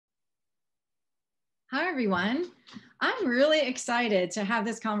Hi, everyone. I'm really excited to have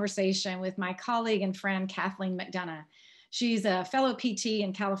this conversation with my colleague and friend, Kathleen McDonough. She's a fellow PT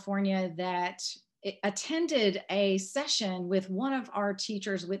in California that attended a session with one of our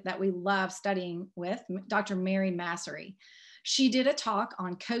teachers that we love studying with, Dr. Mary Massery. She did a talk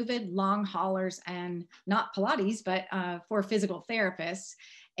on COVID long haulers and not Pilates, but for physical therapists.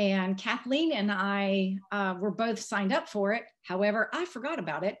 And Kathleen and I were both signed up for it. However, I forgot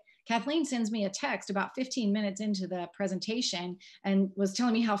about it. Kathleen sends me a text about 15 minutes into the presentation and was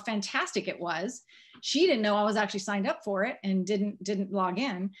telling me how fantastic it was. She didn't know I was actually signed up for it and didn't log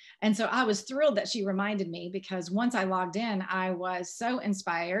in. And so I was thrilled that she reminded me, because once I logged in, I was so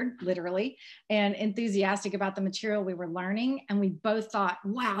inspired, literally, and enthusiastic about the material we were learning. And we both thought,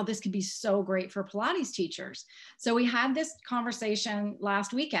 wow, this could be so great for Pilates teachers. So we had this conversation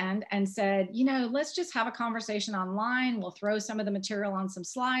last weekend and said, let's just have a conversation online. We'll throw some of the material on some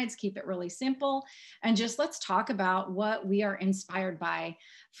slides, keep it really simple, and just let's talk about what we are inspired by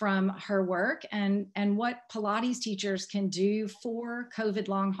from her work and what Pilates teachers can do for COVID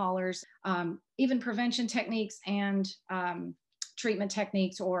long haulers, even prevention techniques and treatment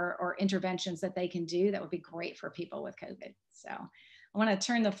techniques or interventions that they can do that would be great for people with COVID. So I want to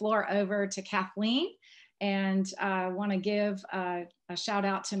turn the floor over to Kathleen, and I want to give a shout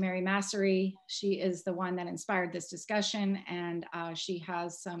out to Mary Massery. She is the one that inspired this discussion, and she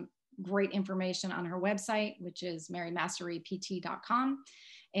has some great information on her website, which is marymasserypt.com.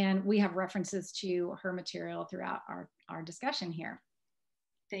 And we have references to her material throughout our discussion here.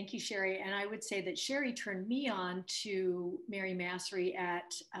 Thank you, Sherri. And I would say that Sherri turned me on to Mary Massery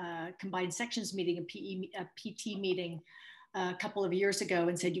at a combined sections meeting, a PT meeting a couple of years ago,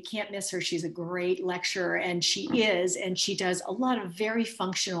 and said, you can't miss her. She's a great lecturer, and she is, and she does a lot of very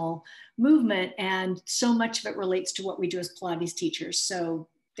functional movement, and so much of it relates to what we do as Pilates teachers. So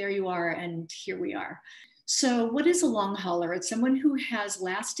there you are, and here we are. So what is a long hauler? It's someone who has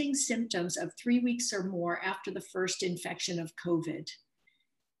lasting symptoms of 3 weeks or more after the first infection of COVID.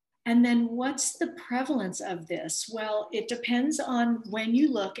 And then what's the prevalence of this? Well, it depends on when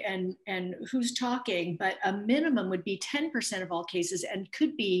you look and who's talking, but a minimum would be 10% of all cases, and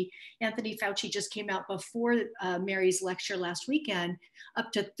could be, Anthony Fauci just came out before Mary's lecture last weekend,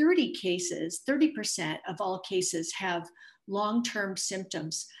 up to 30% of all cases have long-term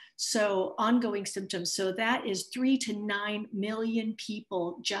symptoms. So ongoing symptoms. So that is 3 to 9 million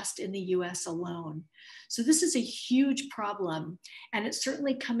people just in the US alone. So this is a huge problem, and it's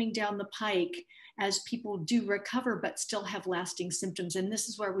certainly coming down the pike as people do recover but still have lasting symptoms. And this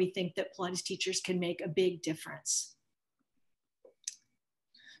is where we think that Pilates teachers can make a big difference.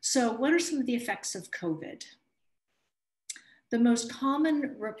 So what are some of the effects of COVID? The most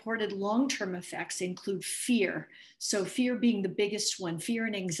common reported long-term effects include fear. So fear being the biggest one, fear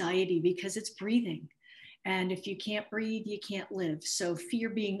and anxiety, because it's breathing. And if you can't breathe, you can't live. So fear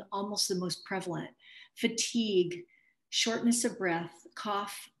being almost the most prevalent. Fatigue, shortness of breath,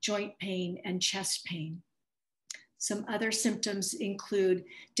 cough, joint pain, and chest pain. Some other symptoms include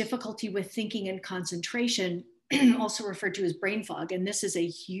difficulty with thinking and concentration, also referred to as brain fog. And this is a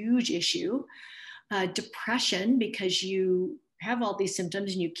huge issue. Depression, because you have all these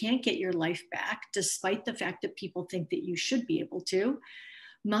symptoms and you can't get your life back, despite the fact that people think that you should be able to.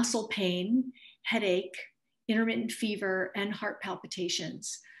 Muscle pain, headache, intermittent fever, and heart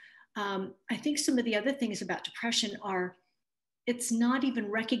palpitations. I think some of the other things about depression are, it's not even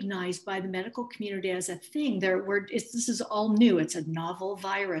recognized by the medical community as a thing. This is all new. It's a novel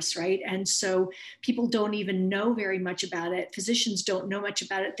virus, right? And so people don't even know very much about it. Physicians don't know much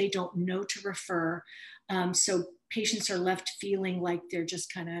about it. They don't know to refer. So patients are left feeling like they're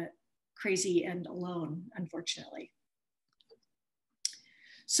just kind of crazy and alone, unfortunately.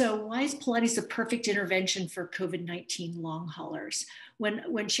 So why is Pilates the perfect intervention for COVID-19 long haulers?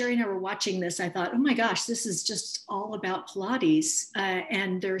 When Sherri and I were watching this, I thought, oh my gosh, this is just all about Pilates,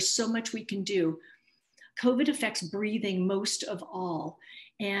 and there's so much we can do. COVID affects breathing most of all,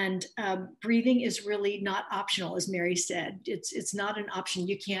 and breathing is really not optional, as Mary said. It's not an option.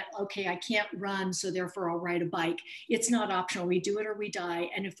 You can't, okay, I can't run, so therefore I'll ride a bike. It's not optional. We do it or we die,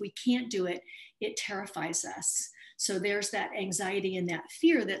 and if we can't do it, it terrifies us. So there's that anxiety and that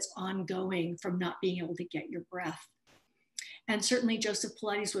fear that's ongoing from not being able to get your breath. And certainly Joseph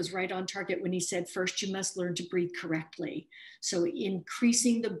Pilates was right on target when he said, first, you must learn to breathe correctly. So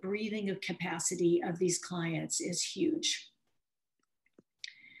increasing the breathing of capacity of these clients is huge.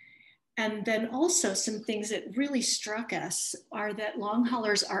 And then also some things that really struck us are that long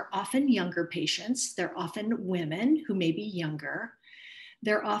haulers are often younger patients. They're often women who may be younger.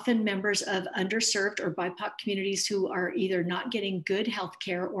 They're often members of underserved or BIPOC communities who are either not getting good health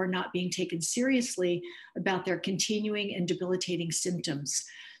care or not being taken seriously about their continuing and debilitating symptoms.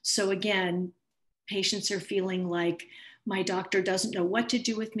 So again, patients are feeling like my doctor doesn't know what to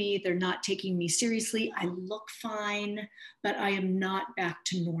do with me. They're not taking me seriously. I look fine, but I am not back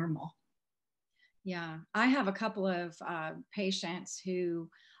to normal. Yeah, I have a couple of patients who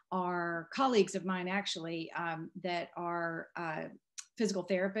are colleagues of mine, actually, that are physical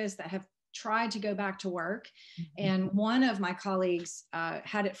therapists that have tried to go back to work. Mm-hmm. And one of my colleagues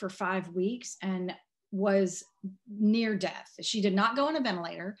had it for 5 weeks and was near death. She did not go on a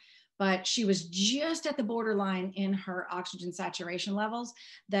ventilator, but she was just at the borderline in her oxygen saturation levels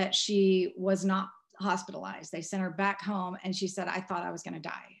that she was not hospitalized. They sent her back home and she said, I thought I was going to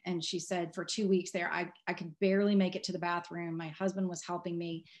die. And she said, for 2 weeks there, I could barely make it to the bathroom. My husband was helping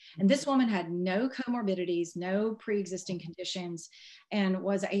me. And this woman had no comorbidities, no pre-existing conditions, and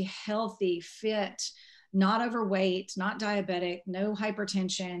was a healthy, fit, not overweight, not diabetic, no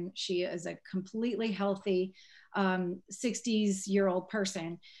hypertension. She is a completely healthy 60s-year-old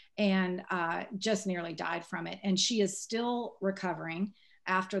person, and just nearly died from it. And she is still recovering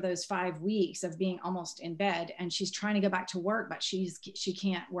after those 5 weeks of being almost in bed, and she's trying to go back to work, but she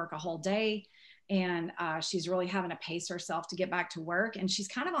can't work a whole day, and she's really having to pace herself to get back to work, and she's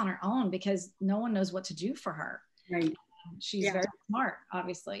kind of on her own because no one knows what to do for her. Right. She's very smart,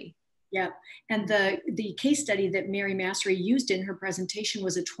 obviously. Yeah. And the case study that Mary Massery used in her presentation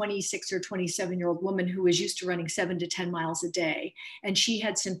was a 26 or 27-year-old woman who was used to running 7 to 10 miles a day. And she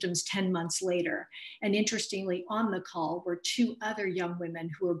had symptoms 10 months later. And interestingly, on the call were 2 other young women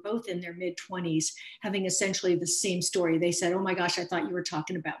who were both in their mid-20s having essentially the same story. They said, oh my gosh, I thought you were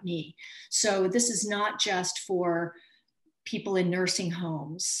talking about me. So this is not just for people in nursing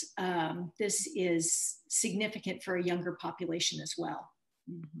homes. This is significant for a younger population as well.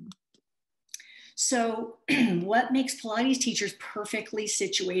 Mm-hmm. So what makes Pilates teachers perfectly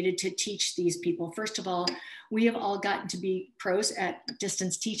situated to teach these people? First of all, we have all gotten to be pros at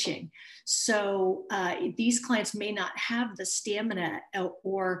distance teaching. So these clients may not have the stamina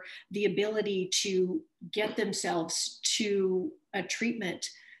or the ability to get themselves to a treatment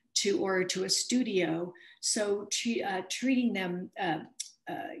or to a studio. So treating them,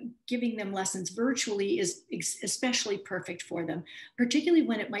 giving them lessons virtually is especially perfect for them, particularly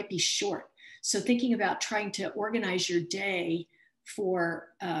when it might be short. So thinking about trying to organize your day for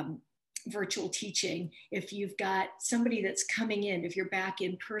virtual teaching, if you've got somebody that's coming in, if you're back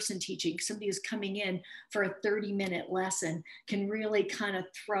in person teaching, somebody who's coming in for a 30-minute lesson can really kind of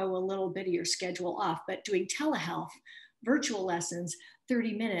throw a little bit of your schedule off. But doing telehealth, virtual lessons,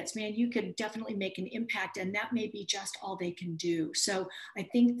 30 minutes, man, you could definitely make an impact, and that may be just all they can do. So I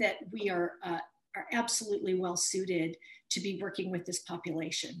think that we are absolutely well suited to be working with this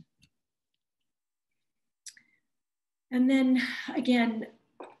population. And then again,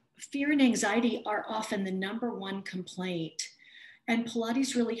 fear and anxiety are often the #1 complaint. And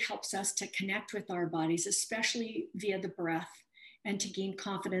Pilates really helps us to connect with our bodies, especially via the breath, and to gain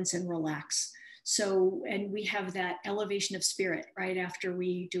confidence and relax. So, and we have that elevation of spirit right after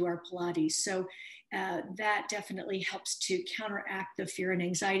we do our Pilates. So that definitely helps to counteract the fear and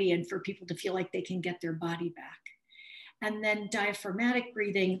anxiety and for people to feel like they can get their body back. And then diaphragmatic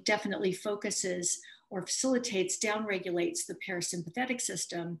breathing definitely focuses or facilitates, downregulates the parasympathetic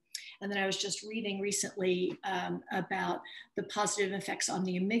system. And then I was just reading recently about the positive effects on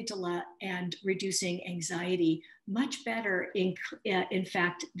the amygdala and reducing anxiety, much better in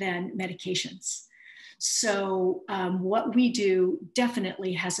fact than medications. So what we do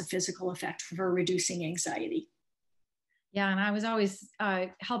definitely has a physical effect for reducing anxiety. Yeah, and I was always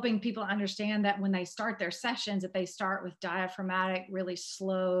helping people understand that when they start their sessions, if they start with diaphragmatic, really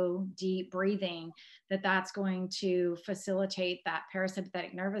slow, deep breathing, that's going to facilitate that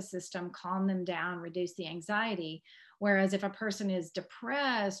parasympathetic nervous system, calm them down, reduce the anxiety. Whereas if a person is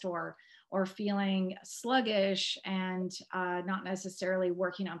depressed or feeling sluggish and not necessarily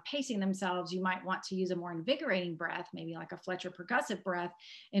working on pacing themselves, you might want to use a more invigorating breath, maybe like a Fletcher percussive breath,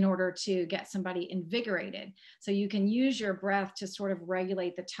 in order to get somebody invigorated. So you can use your breath to sort of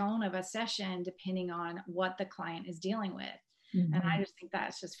regulate the tone of a session depending on what the client is dealing with. Mm-hmm. And I just think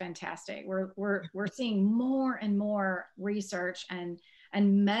that's just fantastic. We're seeing more and more research and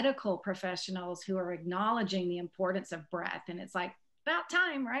medical professionals who are acknowledging the importance of breath. And it's like, about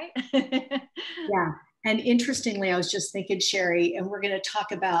time, right? Yeah. And interestingly, I was just thinking, Sherri, and we're going to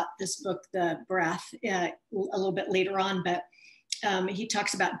talk about this book, The Breath, a little bit later on, but he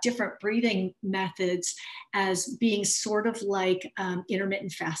talks about different breathing methods as being sort of like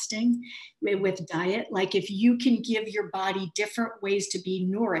intermittent fasting with diet. Like if you can give your body different ways to be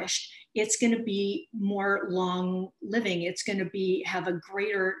nourished, it's going to be more long living. It's going to have a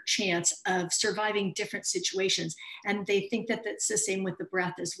greater chance of surviving different situations. And they think that that's the same with the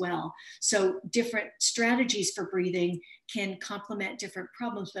breath as well. So different strategies for breathing can complement different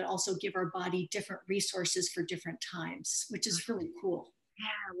problems, but also give our body different resources for different times, which is really cool.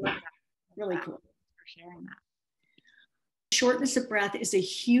 Yeah, I love that. Really cool. For sharing that. Shortness of breath is a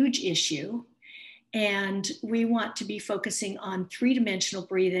huge issue. And we want to be focusing on three-dimensional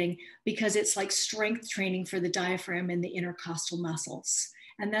breathing because it's like strength training for the diaphragm and the intercostal muscles.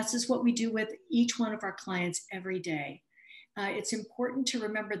 And that's just what we do with each one of our clients every day. It's important to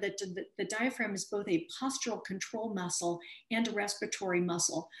remember that the diaphragm is both a postural control muscle and a respiratory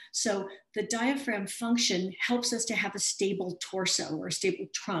muscle. So the diaphragm function helps us to have a stable torso or a stable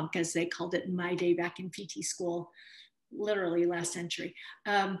trunk, as they called it in my day back in PT school, literally last century.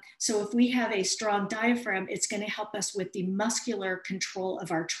 So if we have a strong diaphragm, it's going to help us with the muscular control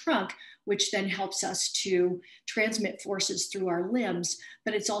of our trunk, which then helps us to transmit forces through our limbs,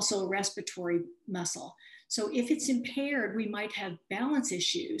 but it's also a respiratory muscle. So if it's impaired, we might have balance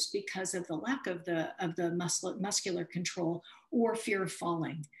issues because of the lack of the muscular control or fear of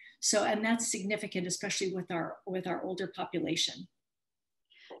falling. So, and that's significant, especially with our older population.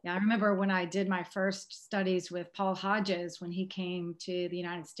 Yeah, I remember when I did my first studies with Paul Hodges, when he came to the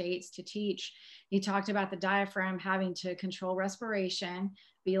United States to teach, he talked about the diaphragm having to control respiration,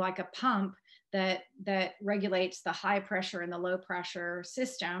 be like a pump that regulates the high pressure and the low pressure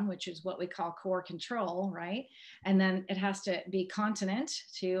system, which is what we call core control, right? And then it has to be continent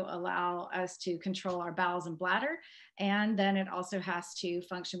to allow us to control our bowels and bladder. And then it also has to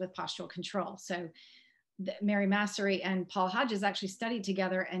function with postural control. So Mary Massery and Paul Hodges actually studied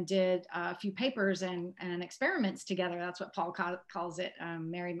together and did a few papers and experiments together. That's what Paul calls it.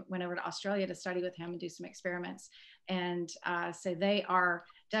 Mary went over to Australia to study with him and do some experiments. And so they are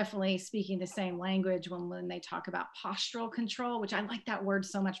definitely speaking the same language when they talk about postural control, which I like that word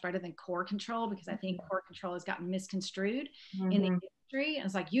so much better than core control, because I think core control has gotten misconstrued in the industry. And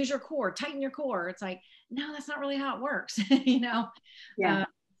it's like, use your core, tighten your core. It's like, no, that's not really how it works, you know? Yeah.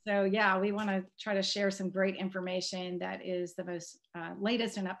 So yeah, we want to try to share some great information that is the most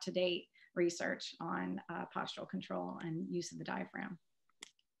latest and up-to-date research on postural control and use of the diaphragm.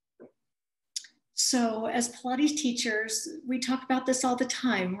 So as Pilates teachers, we talk about this all the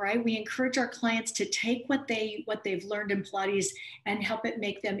time, right? We encourage our clients to take what they've learned in Pilates and help it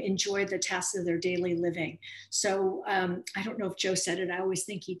make them enjoy the tasks of their daily living. So I don't know if Joe said it, I always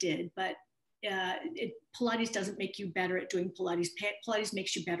think he did, but Pilates doesn't make you better at doing Pilates. Pilates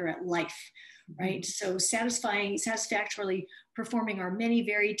makes you better at life, right? So satisfactorily performing our many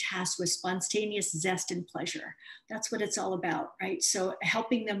varied tasks with spontaneous zest and pleasure. That's what it's all about, right? So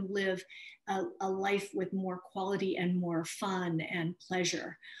helping them live a life with more quality and more fun and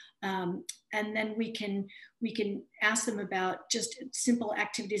pleasure. And then we can ask them about just simple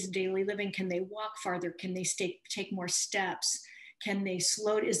activities of daily living. Can they walk farther? Can they take more steps? Can they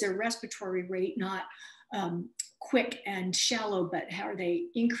slow? Is their respiratory rate not quick and shallow, but how are they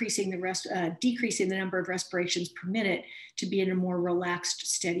increasing decreasing the number of respirations per minute to be in a more relaxed,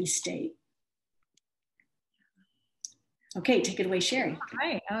 steady state? Okay, take it away, Sherri. All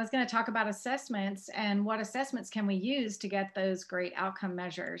right, I was going to talk about assessments and what assessments can we use to get those great outcome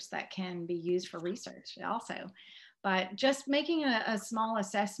measures that can be used for research also. But just making a small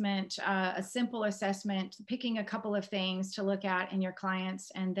assessment, a simple assessment, picking a couple of things to look at in your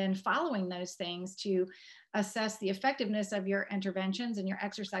clients, and then following those things to assess the effectiveness of your interventions and your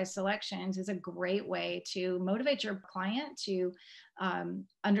exercise selections is a great way to motivate your client to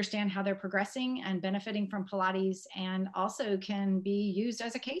understand how they're progressing and benefiting from Pilates, and also can be used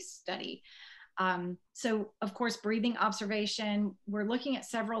as a case study. So of course, breathing observation, we're looking at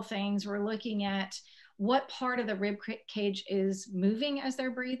several things. We're looking at what part of the rib cage is moving as they're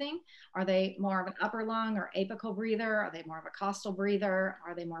breathing. Are they more of an upper lung or apical breather? Are they more of a costal breather?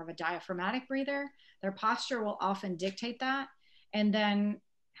 Are they more of a diaphragmatic breather? Their posture will often dictate that. And then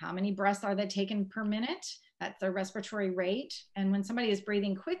how many breaths are they taking per minute? That's their respiratory rate. And when somebody is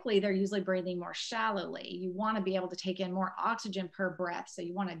breathing quickly, they're usually breathing more shallowly. You want to be able to take in more oxygen per breath. So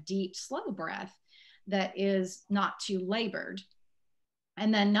you want a deep, slow breath that is not too labored.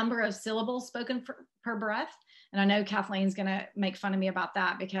 And then number of syllables spoken per breath. And I know Kathleen's going to make fun of me about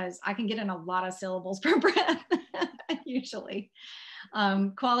that because I can get in a lot of syllables per breath usually.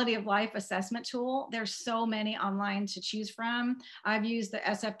 Quality of life assessment tool. There's so many online to choose from. I've used the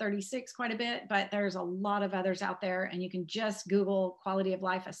SF36 quite a bit, but there's a lot of others out there, and you can just Google quality of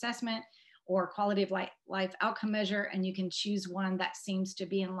life assessment or quality of life outcome measure, and you can choose one that seems to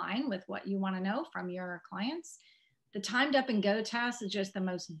be in line with what you want to know from your clients. The timed up and go test is just the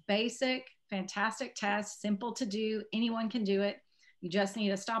most basic, fantastic test, simple to do. Anyone can do it. You just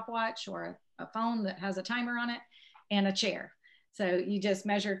need a stopwatch or a phone that has a timer on it and a chair. So you just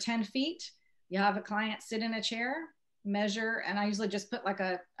measure 10 feet. You have a client sit in a chair, measure, and I usually just put like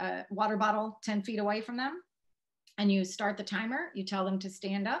a water bottle 10 feet away from them. And you start the timer. You tell them to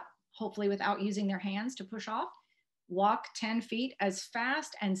stand up, hopefully without using their hands to push off. Walk 10 feet as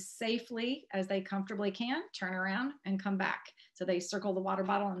fast and safely as they comfortably can, turn around and come back. So they circle the water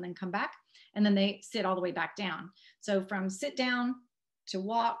bottle and then come back, and then they sit all the way back down. So from sit down to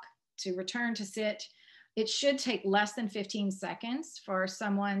walk to return to sit, it should take less than 15 seconds for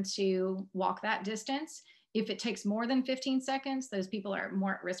someone to walk that distance. If it takes more than 15 seconds, those people are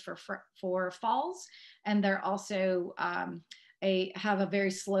more at risk for falls, and they're also have a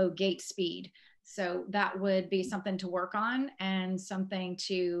very slow gait speed. So that would be something to work on and something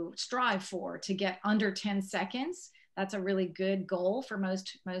to strive for, to get under 10 seconds. That's a really good goal for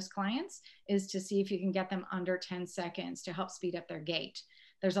most clients, is to see if you can get them under 10 seconds to help speed up their gait.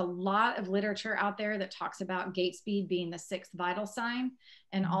 There's a lot of literature out there that talks about gait speed being the 6th vital sign,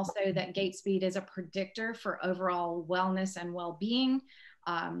 and also that gait speed is a predictor for overall wellness and well-being.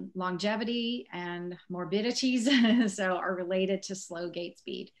 Longevity and morbidities so are related to slow gait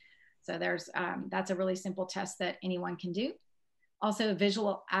speed. So that's a really simple test that anyone can do. Also, a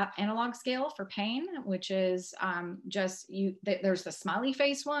visual analog scale for pain, which is there's the smiley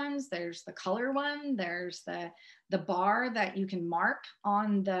face ones, there's the color one, there's the bar that you can mark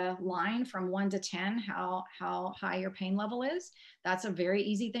on the line from 1 to 10, how high your pain level is. That's a very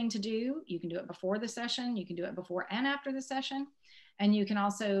easy thing to do. You can do it before the session, you can do it before and after the session. And you can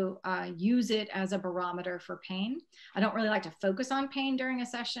also use it as a barometer for pain. I don't really like to focus on pain during a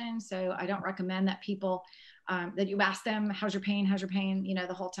session, so I don't recommend that people, that you ask them, how's your pain,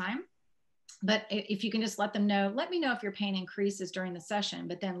 the whole time. But if you can just let them know, let me know if your pain increases during the session,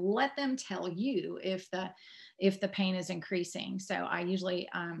 but then let them tell you if the pain is increasing. So I usually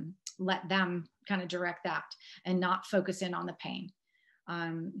let them kind of direct that and not focus in on the pain.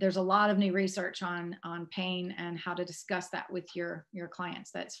 There's a lot of new research on pain and how to discuss that with your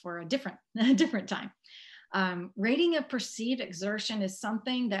clients. That's for a different time. Rating of perceived exertion is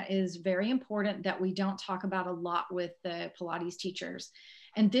something that is very important that we don't talk about a lot with the Pilates teachers.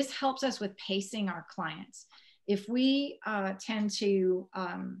 And this helps us with pacing our clients. If we tend to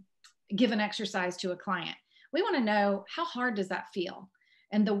give an exercise to a client, we want to know, how hard does that feel?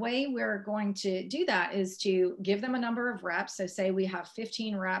 And the way we're going to do that is to give them a number of reps. So say we have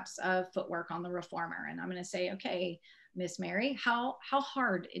 15 reps of footwork on the reformer. And I'm going to say, okay, Miss Mary, how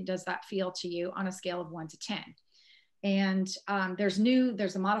hard does that feel to you on a scale of 1 to 10? And there's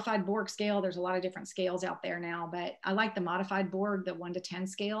a modified Borg scale. There's a lot of different scales out there now, but I like the modified Borg, the 1 to 10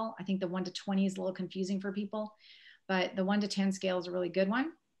 scale. I think the 1 to 20 is a little confusing for people, but the 1 to 10 scale is a really good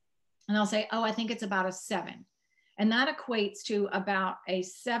one. And I'll say, oh, I think it's about a 7. And that equates to about a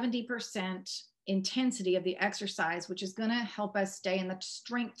 70% intensity of the exercise, which is going to help us stay in the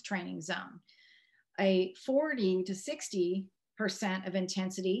strength training zone. A 40 to 60% of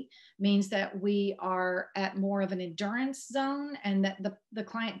intensity means that we are at more of an endurance zone, and that the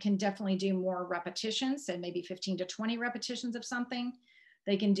client can definitely do more repetitions, so maybe 15 to 20 repetitions of something.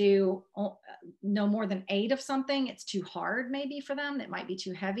 They can do no more than 8 of something. It's too hard maybe for them. It might be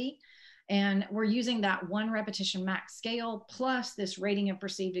too heavy. And we're using that 1 repetition max scale plus this rating of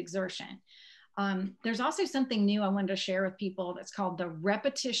perceived exertion. There's also something new I wanted to share with people that's called the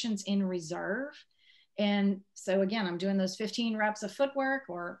repetitions in reserve. And so again, I'm doing those 15 reps of footwork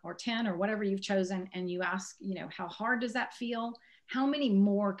or 10 or whatever you've chosen. And you ask, how hard does that feel? How many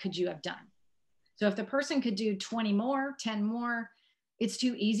more could you have done? So if the person could do 20 more, 10 more, it's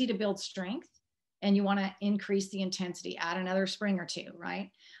too easy to build strength. And you want to increase the intensity, add another spring or 2, right?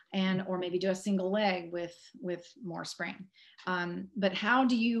 Or maybe do a single leg with more spring. But how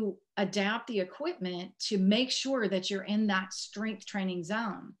do you adapt the equipment to make sure that you're in that strength training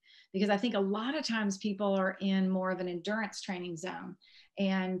zone? Because I think a lot of times people are in more of an endurance training zone,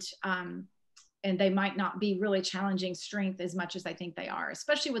 and they might not be really challenging strength as much as I think they are,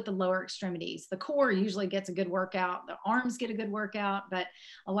 especially with the lower extremities. The core usually gets a good workout, the arms get a good workout, but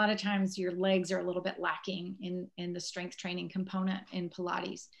a lot of times your legs are a little bit lacking in the strength training component in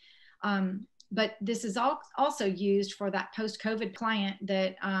Pilates. but this is also used for that post-COVID client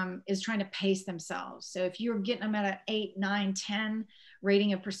that is trying to pace themselves. So if you're getting them at an 8, 9, 10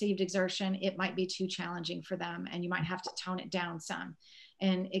 rating of perceived exertion, it might be too challenging for them, and you might have to tone it down some.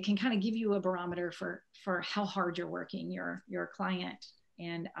 And it can kind of give you a barometer for how hard you're working your client,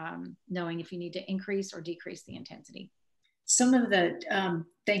 and knowing if you need to increase or decrease the intensity. Some of the,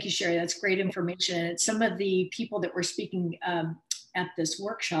 thank you, Sherri, that's great information. And some of the people that were speaking at this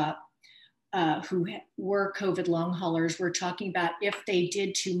workshop who were COVID long haulers were talking about if they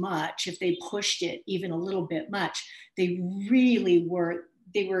did too much, if they pushed it even a little bit much, they were,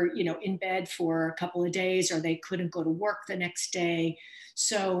 in bed for a couple of days, or they couldn't go to work the next day.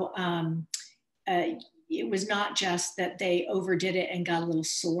 So it was not just that they overdid it and got a little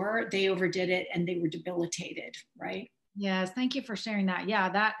sore, they overdid it and they were debilitated, right? Yes, thank you for sharing that. Yeah,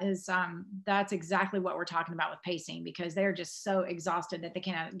 that is that's exactly what we're talking about with pacing, because they're just so exhausted that they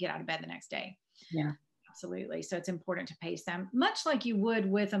can't get out of bed the next day. Yeah, absolutely. So it's important to pace them, much like you would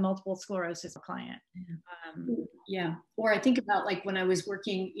with a multiple sclerosis client. Yeah. Or I think about like when I was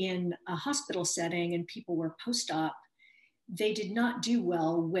working in a hospital setting and people were post-op, they did not do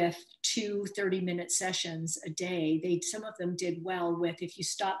well with 2 30-minute sessions a day. Some of them did well with, if you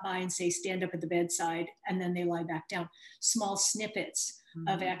stop by and say, stand up at the bedside, and then they lie back down, small snippets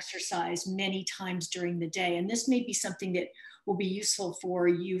of exercise many times during the day. And this may be something that will be useful for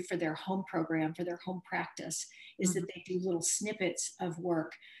you for their home program, for their home practice, is that they do little snippets of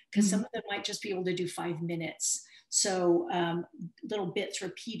work, because some of them might just be able to do 5 minutes. So little bits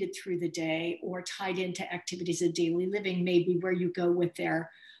repeated through the day or tied into activities of daily living may be where you go with their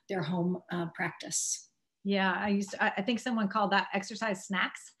home practice. Yeah, I think someone called that exercise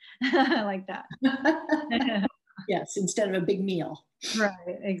snacks. I like that. Yes, instead of a big meal. Right,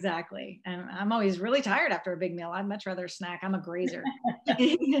 exactly. And I'm always really tired after a big meal. I'd much rather snack. I'm a grazer.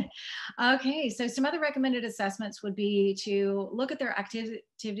 Okay, so some other recommended assessments would be to look at their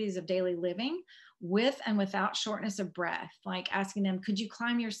activities of daily living with and without shortness of breath, like asking them, could you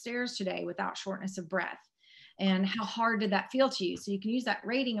climb your stairs today without shortness of breath? And how hard did that feel to you? So you can use that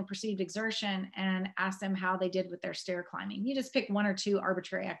rating of perceived exertion and ask them how they did with their stair climbing. You just pick 1 or 2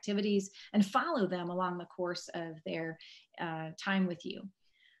 arbitrary activities and follow them along the course of their time with you.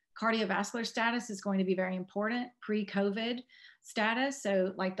 Cardiovascular status is going to be very important, pre-COVID status.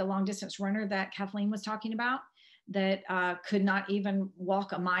 So like the long distance runner that Kathleen was talking about, that could not even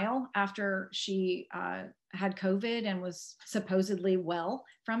walk a mile after she had COVID and was supposedly well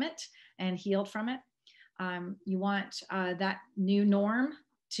from it and healed from it. You want that new norm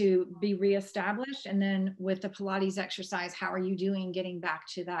to be reestablished. And then with the Pilates exercise, how are you doing getting back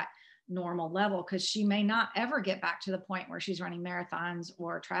to that normal level? Because she may not ever get back to the point where she's running marathons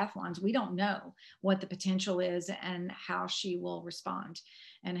or triathlons. We don't know what the potential is and how she will respond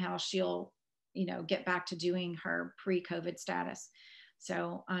and how she'll, get back to doing her pre-COVID status.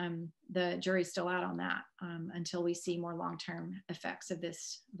 So the jury's still out on that until we see more long-term effects of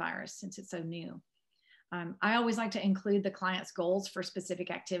this virus, since it's so new. I always like to include the client's goals for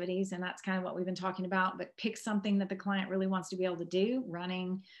specific activities, and that's kind of what we've been talking about, but pick something that the client really wants to be able to do: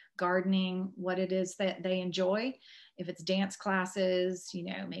 running, gardening, what it is that they enjoy. If it's dance classes,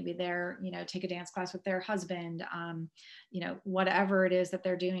 maybe they're, take a dance class with their husband, whatever it is that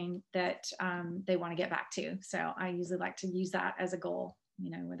they're doing that they want to get back to. So I usually like to use that as a goal,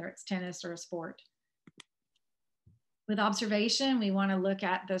 whether it's tennis or a sport. With observation, we want to look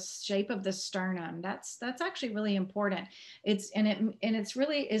at the shape of the sternum. That's actually really important. It's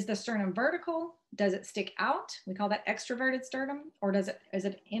really, is the sternum vertical? Does it stick out? We call that extroverted sternum. Or is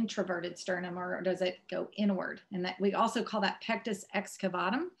it introverted sternum, or does it go inward? And that we also call that pectus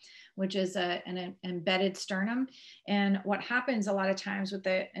excavatum, which is an embedded sternum. And what happens a lot of times with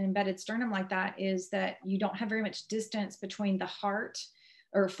an embedded sternum like that is that you don't have very much distance between the heart,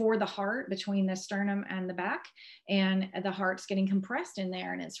 or for the heart, between the sternum and the back, and the heart's getting compressed in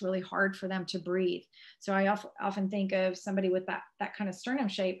there, and it's really hard for them to breathe. So I often think of somebody with that kind of sternum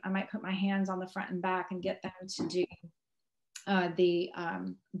shape. I might put my hands on the front and back and get them to do the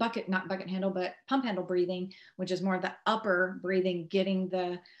not bucket handle, but pump handle breathing, which is more of the upper breathing, getting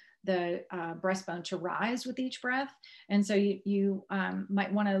the breastbone to rise with each breath. And so you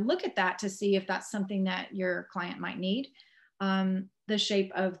might want to look at that to see if that's something that your client might need. The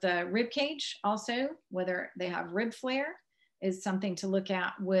shape of the rib cage also, whether they have rib flare, is something to look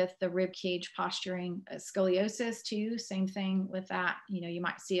at with the rib cage posturing. Scoliosis too, same thing with that. You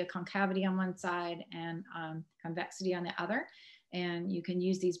might see a concavity on one side and convexity on the other. And you can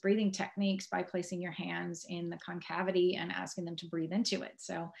use these breathing techniques by placing your hands in the concavity and asking them to breathe into it.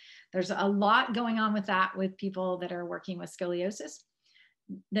 So there's a lot going on with that with people that are working with scoliosis.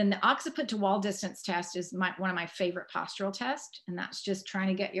 Then the occiput to wall distance test is one of my favorite postural tests. And that's just trying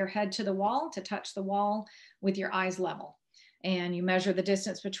to get your head to the wall, to touch the wall with your eyes level. And you measure the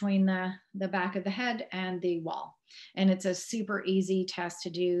distance between the back of the head and the wall. And it's a super easy test to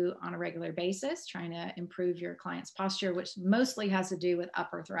do on a regular basis, trying to improve your client's posture, which mostly has to do with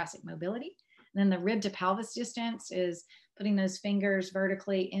upper thoracic mobility. And then the rib to pelvis distance is putting those fingers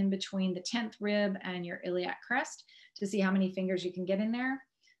vertically in between the 10th rib and your iliac crest to see how many fingers you can get in there.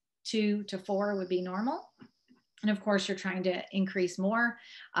 2 to 4 would be normal. And of course, you're trying to increase more.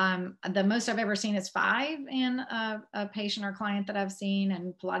 The most I've ever seen is 5 in a patient or client that I've seen,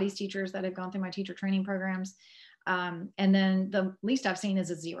 and Pilates teachers that have gone through my teacher training programs. And then the least I've seen is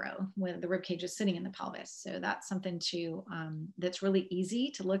a 0, with the rib cage is sitting in the pelvis. So that's something that's really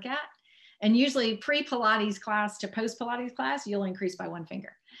easy to look at. And usually pre-Pilates class to post-Pilates class, you'll increase by 1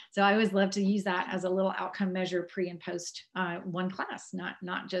 finger. So I always love to use that as a little outcome measure pre and post one class,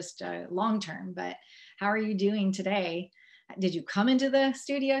 not just long-term, but how are you doing today? Did you come into the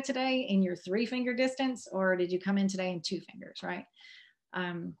studio today in your 3-finger distance, or did you come in today in 2 fingers, right?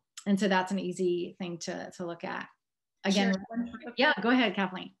 And so that's an easy thing to look at. Again, sure. Yeah, go ahead,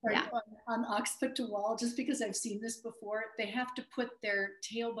 Kathleen. Right, yeah. On occiput to wall, just because I've seen this before, they have to put their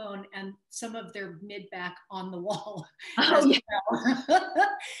tailbone and some of their mid back on the wall. Oh, yeah.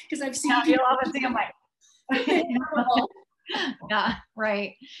 Because I've seen you'll often see them like, yeah,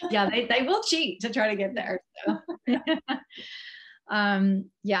 right. Yeah, they will cheat to try to get there. So.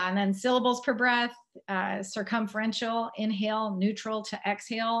 Yeah, and then syllables per breath, circumferential, inhale, neutral to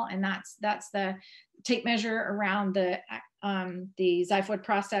exhale. And that's the tape measure around the xiphoid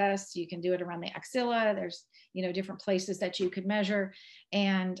process. You can do it around the axilla. There's, different places that you could measure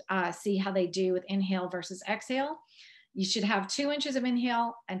and see how they do with inhale versus exhale. You should have 2 inches of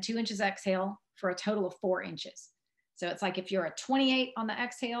inhale and 2 inches exhale for a total of 4 inches. So it's like if you're a 28 on the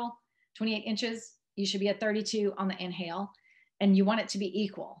exhale, 28 inches, you should be at 32 on the inhale. And you want it to be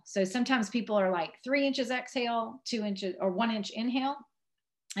equal. So sometimes people are like 3 inches exhale, 2 inches, or 1 inch inhale,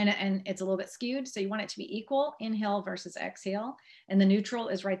 and it's a little bit skewed. So you want it to be equal, inhale versus exhale. And the neutral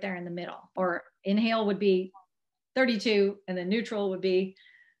is right there in the middle. Or inhale would be 32, and then neutral would be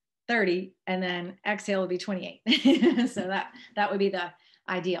 30, and then exhale would be 28. So that would be the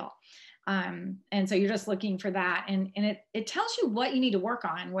ideal. And so you're just looking for that. And it tells you what you need to work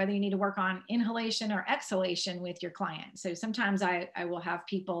on, whether you need to work on inhalation or exhalation with your client. So sometimes I will have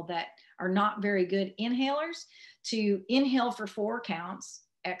people that are not very good inhalers to inhale for 4 counts,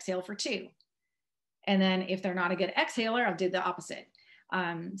 exhale for 2. And then if they're not a good exhaler, I'll do the opposite.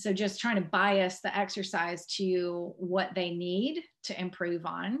 So just trying to bias the exercise to what they need to improve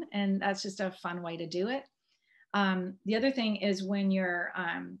on. And that's just a fun way to do it. The other thing is when you're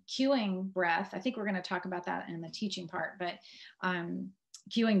cueing breath, I think we're going to talk about that in the teaching part, but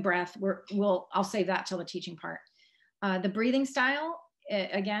cueing breath, I'll save that till the teaching part. The breathing style,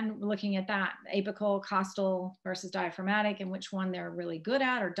 again, looking at that, apical, costal versus diaphragmatic, and which one they're really good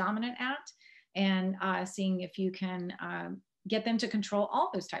at or dominant at, and seeing if you can get them to control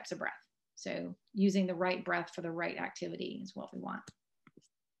all those types of breath. So using the right breath for the right activity is what we want.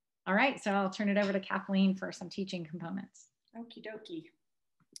 All right, so I'll turn it over to Kathleen for some teaching components. Okie dokie.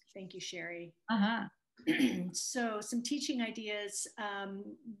 Thank you, Sherri. Uh-huh. So some teaching ideas.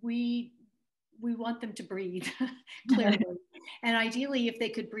 We want them to breathe clearly. And ideally, if they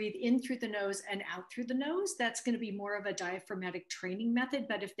could breathe in through the nose and out through the nose, that's going to be more of a diaphragmatic training method.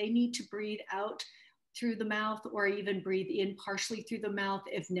 But if they need to breathe out through the mouth or even breathe in partially through the mouth,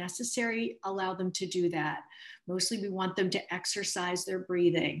 if necessary, allow them to do that. Mostly we want them to exercise their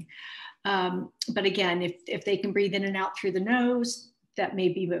breathing. But again, if they can breathe in and out through the nose, that may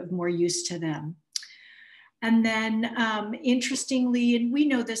be of more use to them. And then interestingly, and we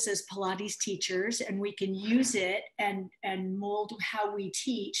know this as Pilates teachers, and we can use it and mold how we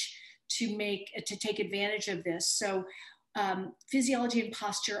teach to take advantage of this. So physiology and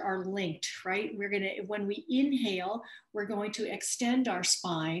posture are linked, right? When we inhale, we're going to extend our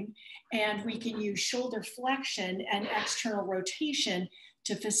spine, and we can use shoulder flexion and external rotation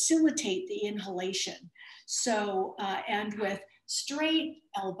to facilitate the inhalation. So, and with straight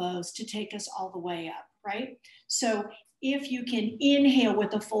elbows to take us all the way up, right? So if you can inhale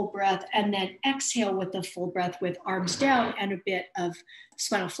with a full breath and then exhale with a full breath with arms down and a bit of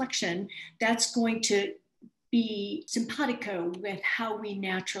spinal flexion, that's going to be simpatico with how we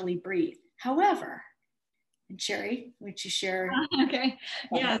naturally breathe. However, and Sherri, would you share? Okay.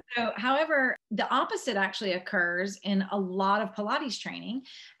 Yeah. So, however, the opposite actually occurs in a lot of Pilates training,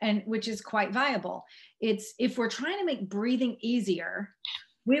 and which is quite viable. It's if we're trying to make breathing easier,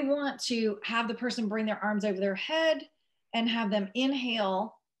 we want to have the person bring their arms over their head and have them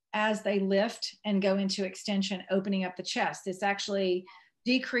inhale as they lift and go into extension, opening up the chest. This actually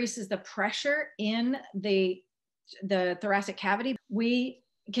decreases the pressure in the thoracic cavity. We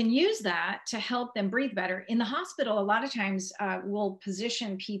can use that to help them breathe better. In the hospital, a lot of times we'll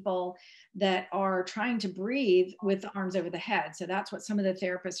position people that are trying to breathe with the arms over the head. So that's what some of the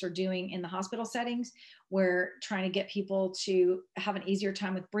therapists are doing in the hospital settings. We're trying to get people to have an easier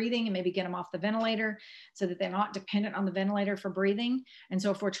time with breathing and maybe get them off the ventilator so that they're not dependent on the ventilator for breathing. And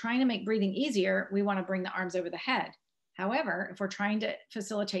so if we're trying to make breathing easier, we want to bring the arms over the head. However, if we're trying to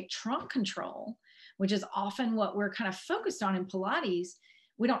facilitate trunk control, which is often what we're kind of focused on in Pilates,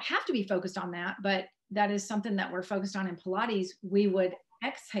 we don't have to be focused on that, but that is something that we're focused on in Pilates. We would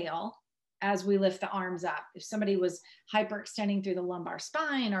exhale as we lift the arms up. If somebody was hyperextending through the lumbar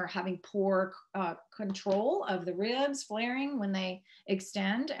spine or having poor control of the ribs flaring when they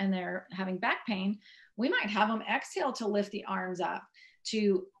extend and they're having back pain, we might have them exhale to lift the arms up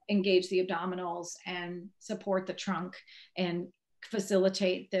to engage the abdominals and support the trunk and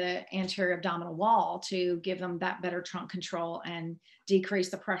facilitate the anterior abdominal wall to give them that better trunk control and decrease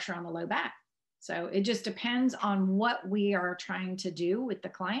the pressure on the low back. So it just depends on what we are trying to do with the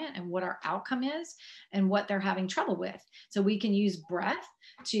client and what our outcome is and what they're having trouble with. So we can use breath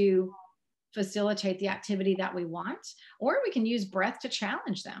to facilitate the activity that we want, or we can use breath to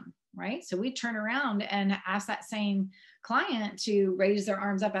challenge them, right? So we turn around and ask that same client to raise their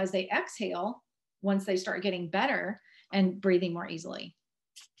arms up as they exhale once they start getting better and breathing more easily.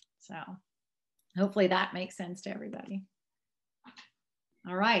 So hopefully that makes sense to everybody.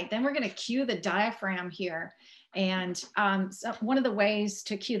 All right, then we're going to cue the diaphragm here. And so one of the ways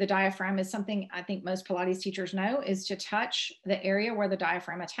to cue the diaphragm is something I think most Pilates teachers know, is to touch the area where the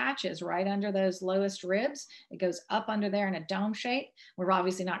diaphragm attaches, right under those lowest ribs. It goes up under there in a dome shape. We're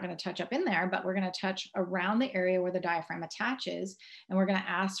obviously not going to touch up in there, but we're going to touch around the area where the diaphragm attaches. And we're going to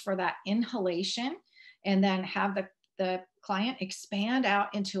ask for that inhalation and then have the client expand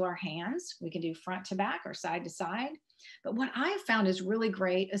out into our hands. We can do front to back or side to side. But what I have found is really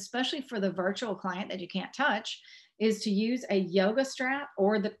great, especially for the virtual client that you can't touch, is to use a yoga strap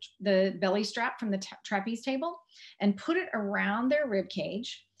or the belly strap from the trapeze table and put it around their rib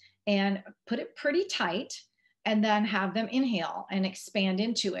cage and put it pretty tight, and then have them inhale and expand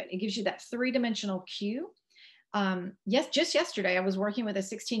into it. It gives you that three-dimensional cue. Yes, just yesterday, I was working with a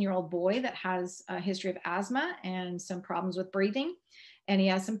 16-year-old boy that has a history of asthma and some problems with breathing. And he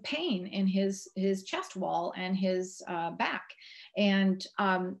has some pain in his chest wall and his back. And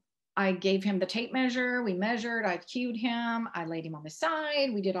I gave him the tape measure. We measured, I cued him. I laid him on the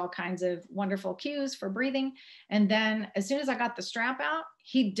side. We did all kinds of wonderful cues for breathing. And then as soon as I got the strap out,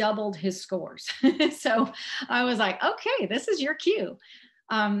 he doubled his scores. So I was like, okay, this is your cue.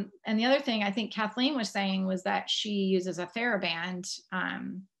 And the other thing I think Kathleen was saying was that she uses a TheraBand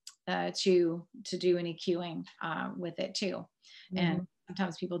to do any cueing with it too. And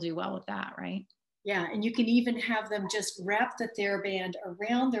sometimes people do well with that, right? Yeah, and you can even have them just wrap the TheraBand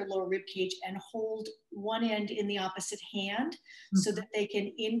around their lower rib cage and hold one end in the opposite hand so that they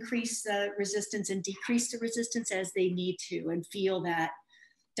can increase the resistance and decrease the resistance as they need to, and feel that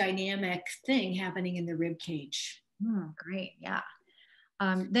dynamic thing happening in the rib cage. Great, yeah.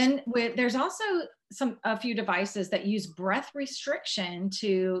 Then there's also a few devices that use breath restriction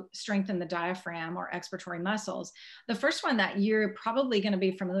to strengthen the diaphragm or expiratory muscles. The first one that you're probably going to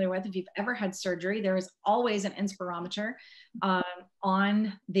be familiar with if you've ever had surgery, there is always an inspirometer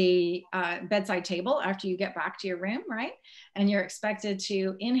on the bedside table after you get back to your room, right? And you're expected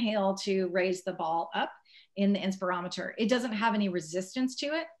to inhale to raise the ball up in the inspirometer. It doesn't have any resistance to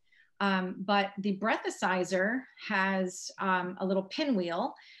it. But the breathicizer has a little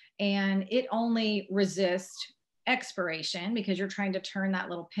pinwheel, and it only resists expiration because you're trying to turn that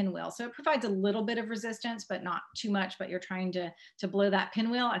little pinwheel. So it provides a little bit of resistance, but not too much, but you're trying to blow that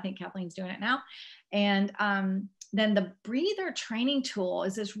pinwheel. I think Kathleen's doing it now. And then the breather training tool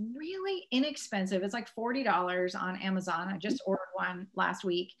is this really inexpensive. It's like $40 on Amazon. I just ordered one last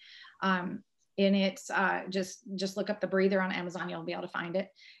week. And it's just look up the breather on Amazon. You'll be able to find it.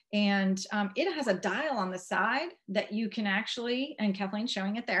 And it has a dial on the side that you can actually, and Kathleen's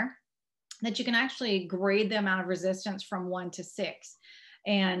showing it there, that you can actually grade the amount of resistance from 1 to 6.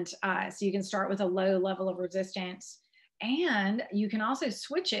 And so you can start with a low level of resistance, and you can also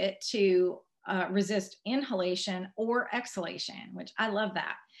switch it to resist inhalation or exhalation, which I love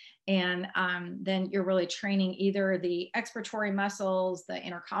that. And then you're really training either the expiratory muscles, the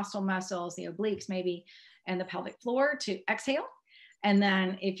intercostal muscles, the obliques maybe, and the pelvic floor to exhale. And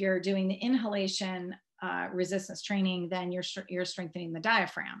then if you're doing the inhalation resistance training, then you're strengthening the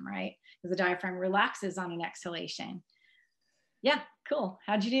diaphragm, right? Because the diaphragm relaxes on an exhalation. Yeah, cool.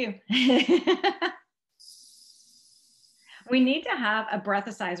 How'd you do? We need to have a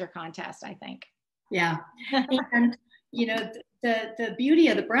breathicizer contest, I think. Yeah. And, you know, the beauty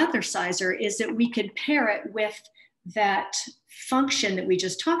of the breathalyzer is that we could pair it with that function that we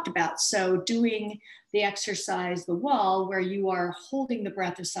just talked about. So doing the exercise, the wall, where you are holding the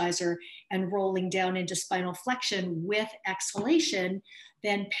breathalyzer and rolling down into spinal flexion with exhalation,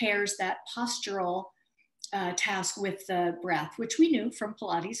 then pairs that postural task with the breath, which we knew from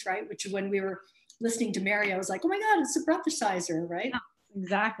Pilates, right? Which when we were listening to Mary, I was like, oh my God, it's a breathalyzer, right?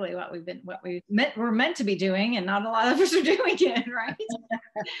 Exactly what we're meant to be doing, and not a lot of us are doing it, right?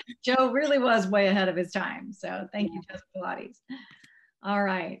 Joe really was way ahead of his time. So thank you, Joe Pilates. All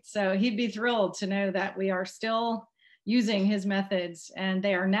right. So he'd be thrilled to know that we are still using his methods, and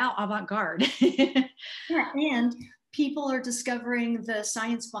they are now avant-garde. Yeah, and people are discovering the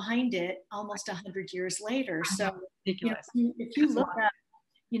science behind it almost 100 years later. So, ridiculous. If you look at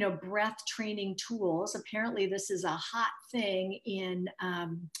breath training tools, apparently this is a hot thing in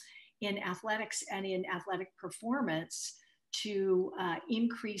athletics and in athletic performance to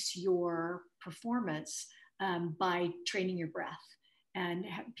increase your performance by training your breath, and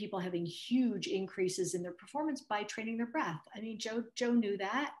people having huge increases in their performance by training their breath. I mean, Joe knew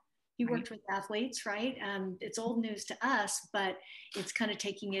that. He worked with athletes, right? It's old news to us, but it's kind of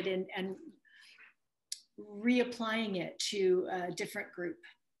taking it in and reapplying it to a different group.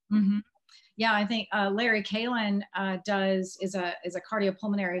 Mm-hmm. Yeah, I think Larry Kalin is a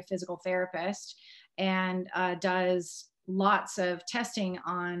cardiopulmonary physical therapist, and does lots of testing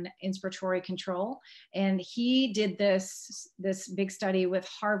on inspiratory control. And he did this big study with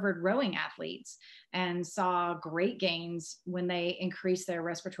Harvard rowing athletes and saw great gains when they increased their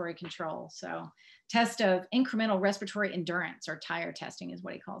respiratory control. So test of incremental respiratory endurance, or tire testing is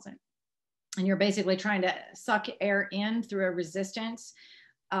what he calls it. And you're basically trying to suck air in through a resistance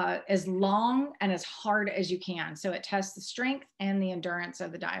as long and as hard as you can. So it tests the strength and the endurance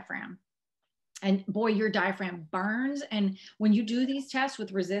of the diaphragm. And boy, your diaphragm burns. And when you do these tests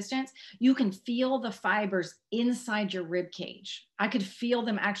with resistance, you can feel the fibers inside your rib cage. I could feel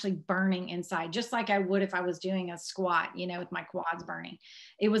them actually burning inside, just like I would if I was doing a squat, with my quads burning.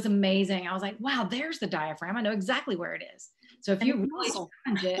 It was amazing. I was like, wow, there's the diaphragm. I know exactly where it is. So if you really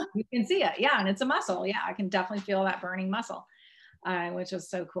challenge it, you can see it. Yeah. And it's a muscle. Yeah. I can definitely feel that burning muscle, which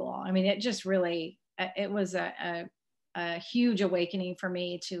was so cool. I mean, it just really, it was a huge awakening for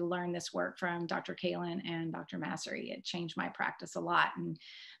me to learn this work from Dr. Kalin and Dr. Massery. It changed my practice a lot and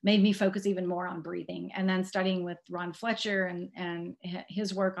made me focus even more on breathing. And then studying with Ron Fletcher and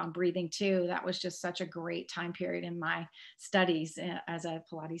his work on breathing too, that was just such a great time period in my studies as a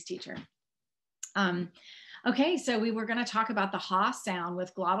Pilates teacher. Okay, so we were going to talk about the ha sound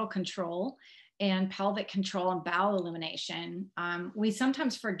with glottal control and pelvic control and bowel elimination. We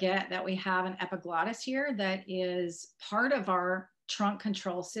sometimes forget that we have an epiglottis here that is part of our trunk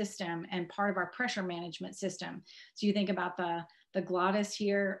control system and part of our pressure management system. So you think about the glottis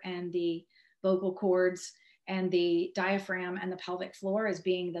here and the vocal cords and the diaphragm and the pelvic floor as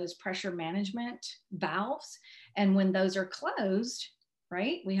being those pressure management valves. And when those are closed,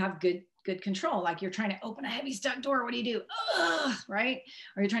 right, we have good control. Like you're trying to open a heavy stuck door, what do you do? Ugh, right?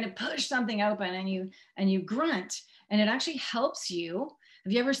 Or you're trying to push something open and you grunt, and it actually helps you.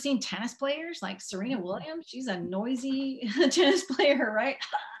 Have you ever seen tennis players like Serena Williams? She's a noisy tennis player, right?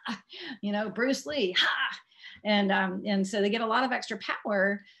 Bruce Lee, and so they get a lot of extra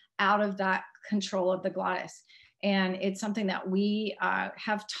power out of that control of the glottis. And it's something that we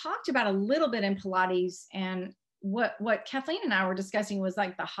have talked about a little bit in Pilates. And what Kathleen and I were discussing was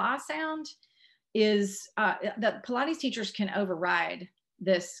like the ha sound is that Pilates teachers can override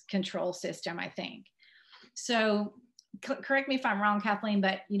this control system, I think. So correct me if I'm wrong, Kathleen,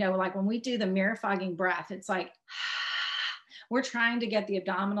 but like when we do the mirror fogging breath, it's like we're trying to get the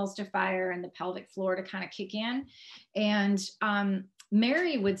abdominals to fire and the pelvic floor to kind of kick in. And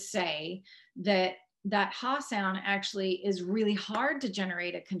Mary would say that ha sound actually is really hard to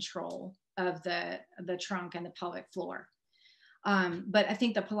generate a control of the trunk and the pelvic floor. But I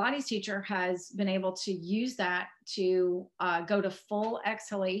think the Pilates teacher has been able to use that to go to full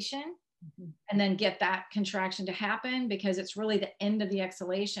exhalation and then get that contraction to happen, because it's really the end of the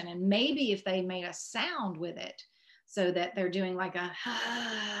exhalation. And maybe if they made a sound with it so that they're doing like a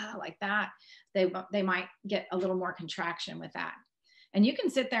like that, they might get a little more contraction with that. And you can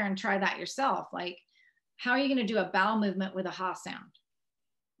sit there and try that yourself. Like, how are you going to do a bowel movement with a ha sound?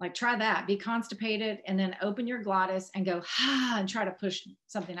 Like, try that, be constipated, and then open your glottis and go, and try to push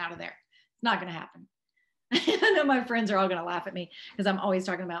something out of there. It's not going to happen. I know my friends are all going to laugh at me because I'm always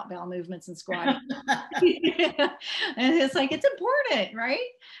talking about bowel movements and squatting. And it's like, it's important, right?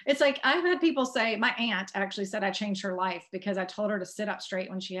 It's like, I've had people say, my aunt actually said I changed her life because I told her to sit up straight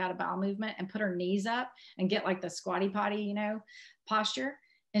when she had a bowel movement and put her knees up and get like the squatty potty, you know, posture.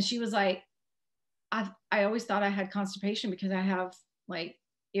 And she was like, I always thought I had constipation because I have like,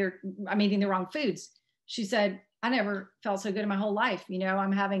 I'm eating the wrong foods. She said, I never felt so good in my whole life. You know,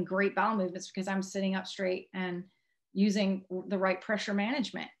 I'm having great bowel movements because I'm sitting up straight and using the right pressure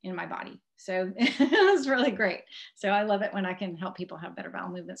management in my body. So it was really great. So I love it when I can help people have better bowel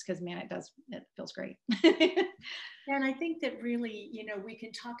movements because, man, it feels great. And I think that really, you know, we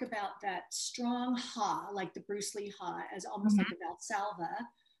can talk about that strong ha, like the Bruce Lee ha, as almost like a Valsalva,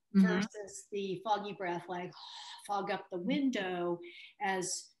 versus the foggy breath, like fog up the window,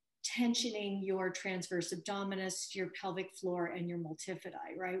 as tensioning your transverse abdominis, your pelvic floor, and your multifidi,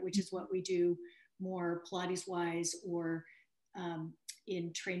 right? Which is what we do more Pilates wise, or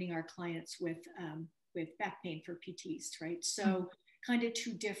in training our clients with back pain for PTs, right? So kind of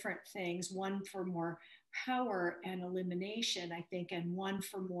two different things, one for more power and elimination, I think, and one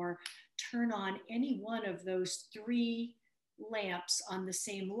for more turn on any one of those three lamps on the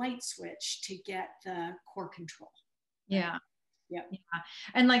same light switch to get the core control. Yeah. Yep. Yeah.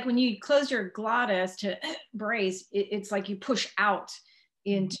 And like when you close your glottis to brace, it's like you push out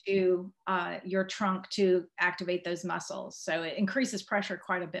into your trunk to activate those muscles. So it increases pressure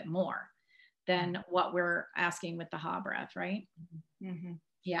quite a bit more than what we're asking with the ha breath, right?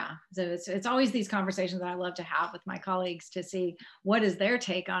 Yeah. So it's always these conversations that I love to have with my colleagues to see what is their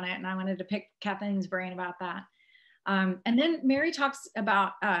take on it. And I wanted to pick Kathleen's brain about that. And then Mary talks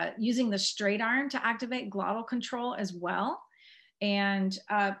about using the straight arm to activate glottal control as well. And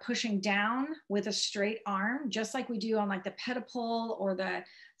pushing down with a straight arm, just like we do on like the pedipole or the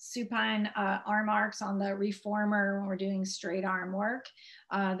supine arm arcs on the reformer when we're doing straight arm work.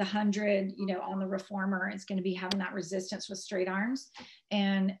 The 100, you know, on the reformer is going to be having that resistance with straight arms.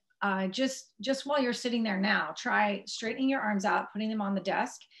 And just while you're sitting there now, try straightening your arms out, putting them on the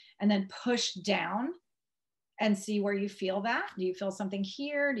desk, and then push down and see where you feel that. Do you feel something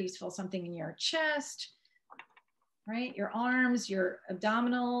here? Do you feel something in your chest? Right? Your arms, your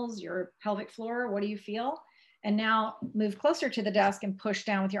abdominals, your pelvic floor, what do you feel? And now move closer to the desk and push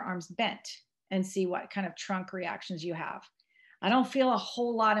down with your arms bent and see what kind of trunk reactions you have. I don't feel a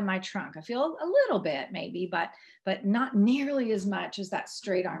whole lot in my trunk. I feel a little bit maybe, but not nearly as much as that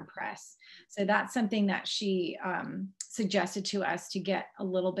straight arm press. So that's something that she suggested to us to get a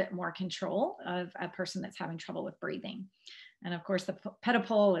little bit more control of a person that's having trouble with breathing. And of course, the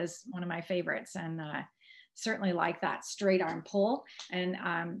pedipole is one of my favorites, and certainly like that straight arm pull.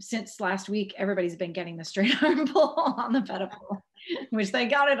 And since last week, everybody's been getting the straight arm pull on the pedipole, which they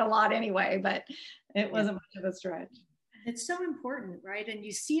got it a lot anyway, but it wasn't much of a stretch. It's so important, right? And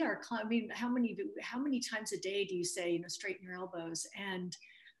you see I mean, how many times a day do you say, you know, straighten your elbows? And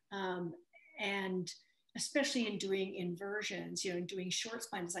especially in doing inversions, you know, doing short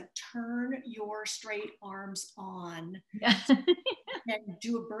spine, it's like turn your straight arms on. And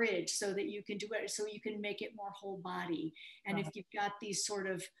do a bridge so that you can do it, so you can make it more whole body. And if you've got these sort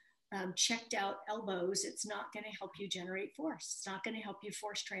of checked out elbows, it's not going to help you generate force. It's not going to help you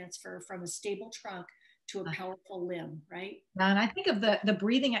force transfer from a stable trunk to a powerful limb, right? And I think of the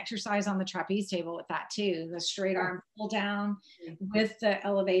breathing exercise on the trapeze table with that too, the straight arm pull down with the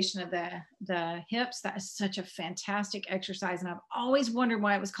elevation of the hips. That is such a fantastic exercise. And I've always wondered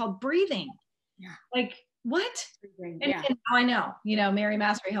why it was called breathing. Yeah. Like, what? And now I know, you know, Mary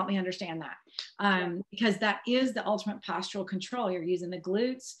Massery helped me understand that because that is the ultimate postural control. You're using the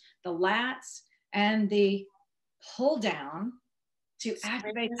glutes, the lats, and the pull down to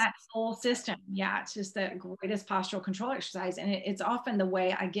activate that whole system. Yeah, it's just the greatest postural control exercise. And it's often the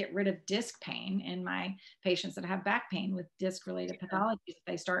way I get rid of disc pain in my patients that have back pain with disc related pathologies. If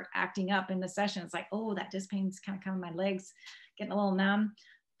they start acting up in the session, it's like, oh, that disc pain's kind of coming in my legs, getting a little numb.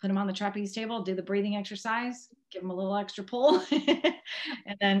 Put them on the trapeze table, do the breathing exercise, give them a little extra pull,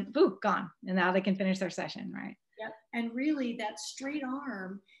 and then boom, gone. And now they can finish their session, right? Yep. And really that straight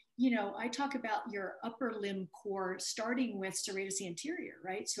arm, you know, I talk about your upper limb core starting with serratus anterior,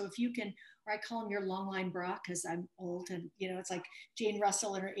 right? So if you can, or I call them your long line bra because I'm old and, you know, it's like Jane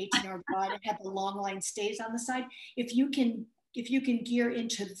Russell in her 18-hour bra and had the long line stays on the side. If you can gear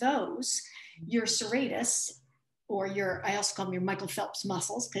into those, your serratus, or I also call them your Michael Phelps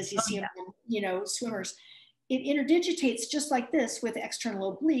muscles because you see them, you know, swimmers. It interdigitates just like this with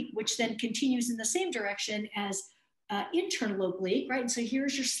external oblique, which then continues in the same direction as internal oblique, right? And so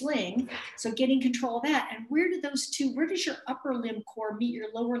here's your sling. So getting control of that. And where does your upper limb core meet your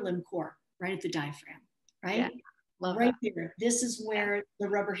lower limb core? Right at the diaphragm. right? Yeah. Love Right there. This is where the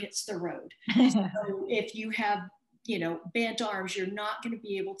rubber hits the road. So if you have, bent arms, you're not going to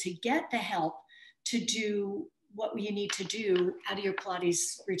be able to get the help to do what you need to do out of your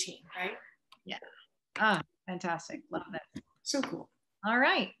Pilates routine, right? Yeah. Ah, fantastic. Love that. So cool. All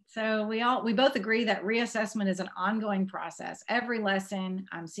right. So we both agree that reassessment is an ongoing process. Every lesson,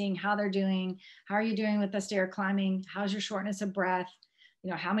 I'm seeing how they're doing. How are you doing with the stair climbing? How's your shortness of breath?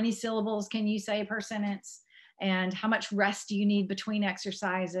 How many syllables can you say per sentence? And how much rest do you need between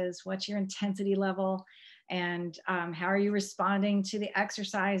exercises? What's your intensity level? And how are you responding to the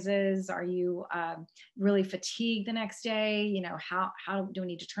exercises? Are you really fatigued the next day? How do we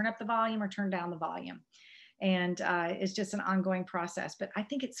need to turn up the volume or turn down the volume? And it's just an ongoing process, but I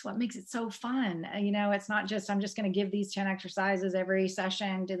think it's what makes it so fun. It's not just, I'm just going to give these 10 exercises every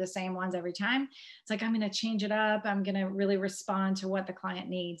session, do the same ones every time. It's like, I'm going to change it up. I'm going to really respond to what the client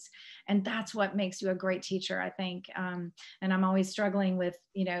needs. And that's what makes you a great teacher, I think. And I'm always struggling with,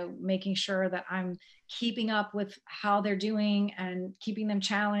 making sure that I'm keeping up with how they're doing and keeping them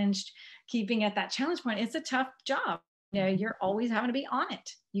challenged, keeping at that challenge point. It's a tough job. You're always having to be on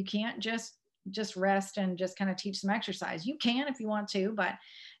it. You can't just rest and just kind of teach some exercise. You can if you want to, but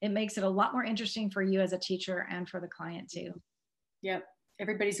it makes it a lot more interesting for you as a teacher and for the client too. Yep.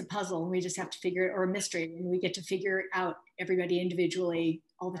 Everybody's a puzzle and we just have to figure it, or a mystery, and we get to figure out everybody individually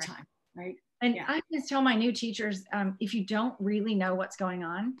all the time. Right. And I just tell my new teachers, if you don't really know what's going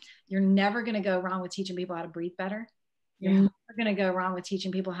on, you're never going to go wrong with teaching people how to breathe better. You're never going to go wrong with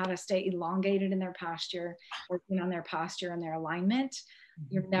teaching people how to stay elongated in their posture, working on their posture and their alignment.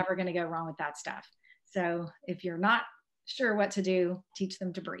 You're never going to go wrong with that stuff. So if you're not sure what to do, teach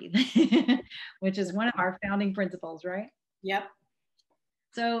them to breathe, which is one of our founding principles, right? Yep.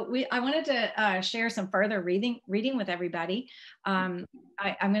 So I wanted to share some further reading with everybody. I'm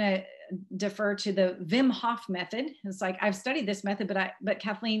going to defer to the Wim Hof method. It's like, I've studied this method, but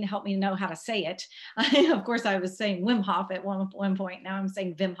Kathleen helped me know how to say it. Of course, I was saying Wim Hof at one point. Now I'm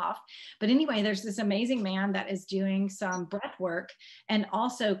saying Wim Hof. But anyway, there's this amazing man that is doing some breath work and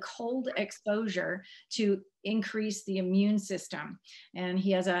also cold exposure to increase the immune system. And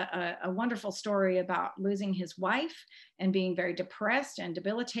he has a wonderful story about losing his wife and being very depressed and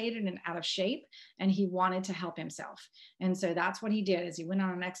debilitated and out of shape. And he wanted to help himself. And so that's what he did, is he went on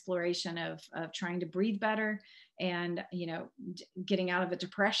an exploration of trying to breathe better and, getting out of a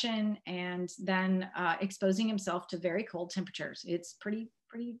depression, and then exposing himself to very cold temperatures. It's pretty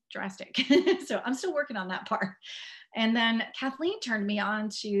drastic. So I'm still working on that part. And then Kathleen turned me on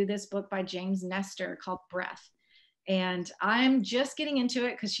to this book by James Nestor called Breath. And I'm just getting into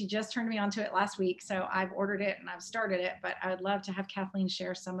it because she just turned me on to it last week. So I've ordered it and I've started it, but I would love to have Kathleen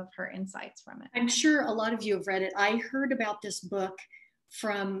share some of her insights from it. I'm sure a lot of you have read it. I heard about this book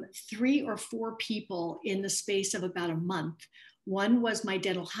from 3 or 4 people in the space of about a month. One was my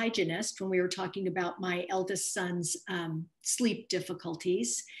dental hygienist when we were talking about my eldest son's sleep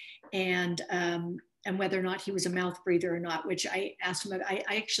difficulties and whether or not he was a mouth breather or not, which I asked him. I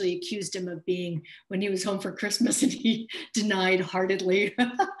actually accused him of being when he was home for Christmas, and he denied heartedly.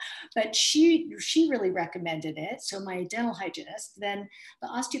 But she really recommended it. So my dental hygienist, then the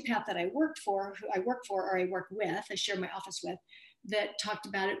osteopath that I work with, I share my office with, that talked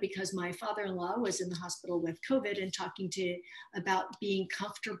about it because my father-in-law was in the hospital with COVID and talking about being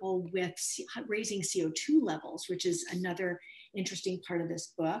comfortable with raising CO2 levels, which is another interesting part of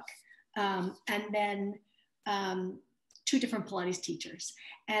this book. And then 2 different Pilates teachers.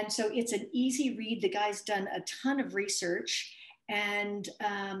 And so it's an easy read. The guy's done a ton of research, and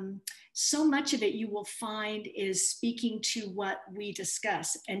so much of it you will find is speaking to what we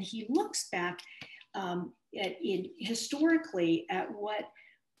discuss. And he looks back historically at what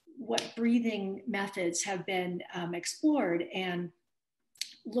breathing methods have been explored, and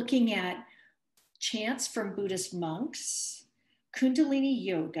looking at chants from Buddhist monks, Kundalini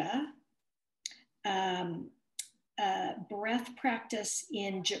yoga, breath practice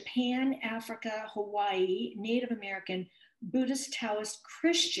in Japan, Africa, Hawaii, Native American, Buddhist, Taoist,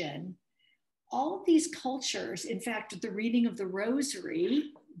 Christian, all of these cultures. In fact, the reading of the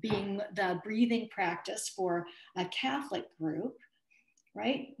rosary being the breathing practice for a Catholic group,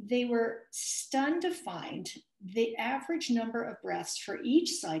 right? They were stunned to find the average number of breaths for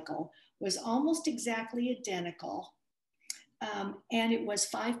each cycle was almost exactly identical. And it was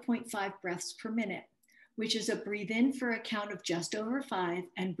 5.5 breaths per minute, which is a breathe in for a count of just over 5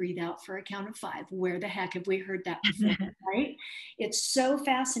 and breathe out for a count of 5. Where the heck have we heard that before, right? It's so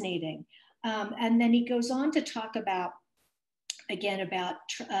fascinating. And then he goes on to talk about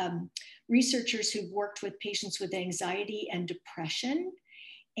researchers who've worked with patients with anxiety and depression,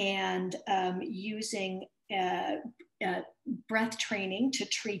 and using breath training to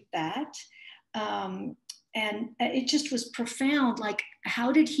treat that. And it just was profound. Like,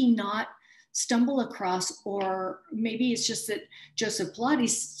 how did he not stumble across, or maybe it's just that Joseph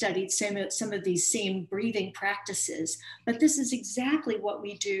Pilates studied some of these same breathing practices, but this is exactly what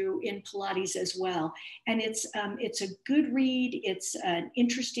we do in Pilates as well. And it's a good read. It's an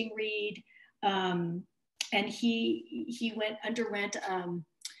interesting read. And he underwent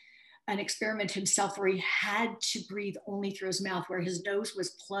an experiment himself where he had to breathe only through his mouth, where his nose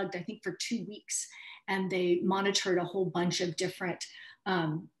was plugged, I think, for 2 weeks. And they monitored a whole bunch of different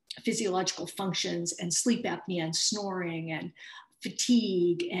physiological functions and sleep apnea and snoring and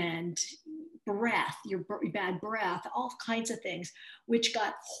fatigue and breath, your bad breath, all kinds of things, which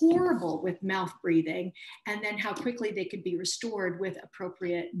got horrible with mouth breathing, and then how quickly they could be restored with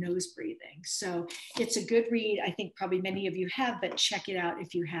appropriate nose breathing. So it's a good read. I think probably many of you have, but check it out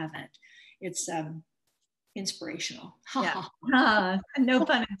if you haven't. It's inspirational. Yeah. No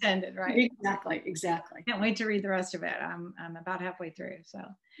pun intended, right? Exactly. Can't wait to read the rest of it. I'm about halfway through, so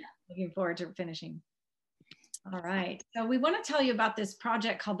looking forward to finishing. All right, so we want to tell you about this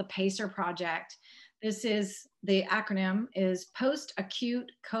project called the PACER Project. This is, the acronym is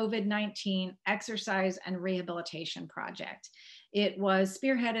Post-Acute COVID-19 Exercise and Rehabilitation Project. It was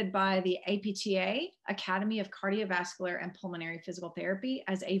spearheaded by the APTA, Academy of Cardiovascular and Pulmonary Physical Therapy,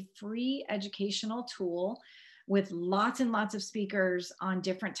 as a free educational tool with lots and lots of speakers on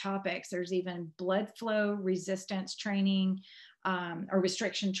different topics. There's even blood flow resistance training, or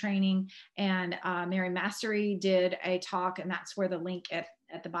restriction training. And Mary Massery did a talk, and that's where the link at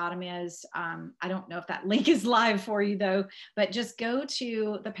the bottom is. I don't know if that link is live for you though, but just go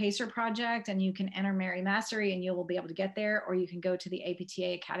to the PACER Project and you can enter Mary Massery and you will be able to get there, or you can go to the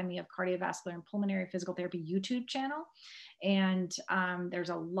APTA Academy of Cardiovascular and Pulmonary Physical Therapy YouTube channel. And there's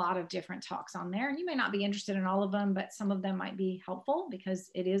a lot of different talks on there, and you may not be interested in all of them, but some of them might be helpful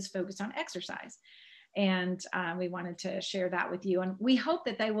because it is focused on exercise. And we wanted to share that with you. And we hope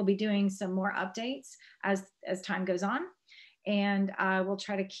that they will be doing some more updates as time goes on. And we'll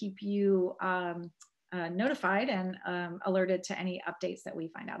try to keep you notified and alerted to any updates that we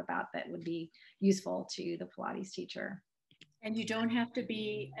find out about that would be useful to the Pilates teacher. And you don't have to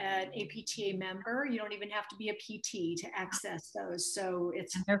be an APTA member. You don't even have to be a PT to access those. So and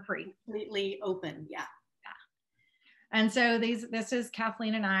they're free. Completely open. Yeah. And so this is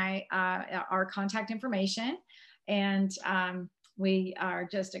Kathleen and I, our contact information. And we are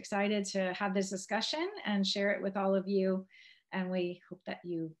just excited to have this discussion and share it with all of you. And we hope that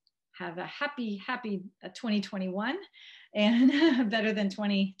you have a happy 2021 and better than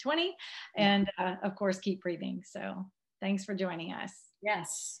 2020. And of course, keep breathing. So thanks for joining us.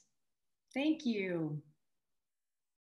 Yes. Thank you.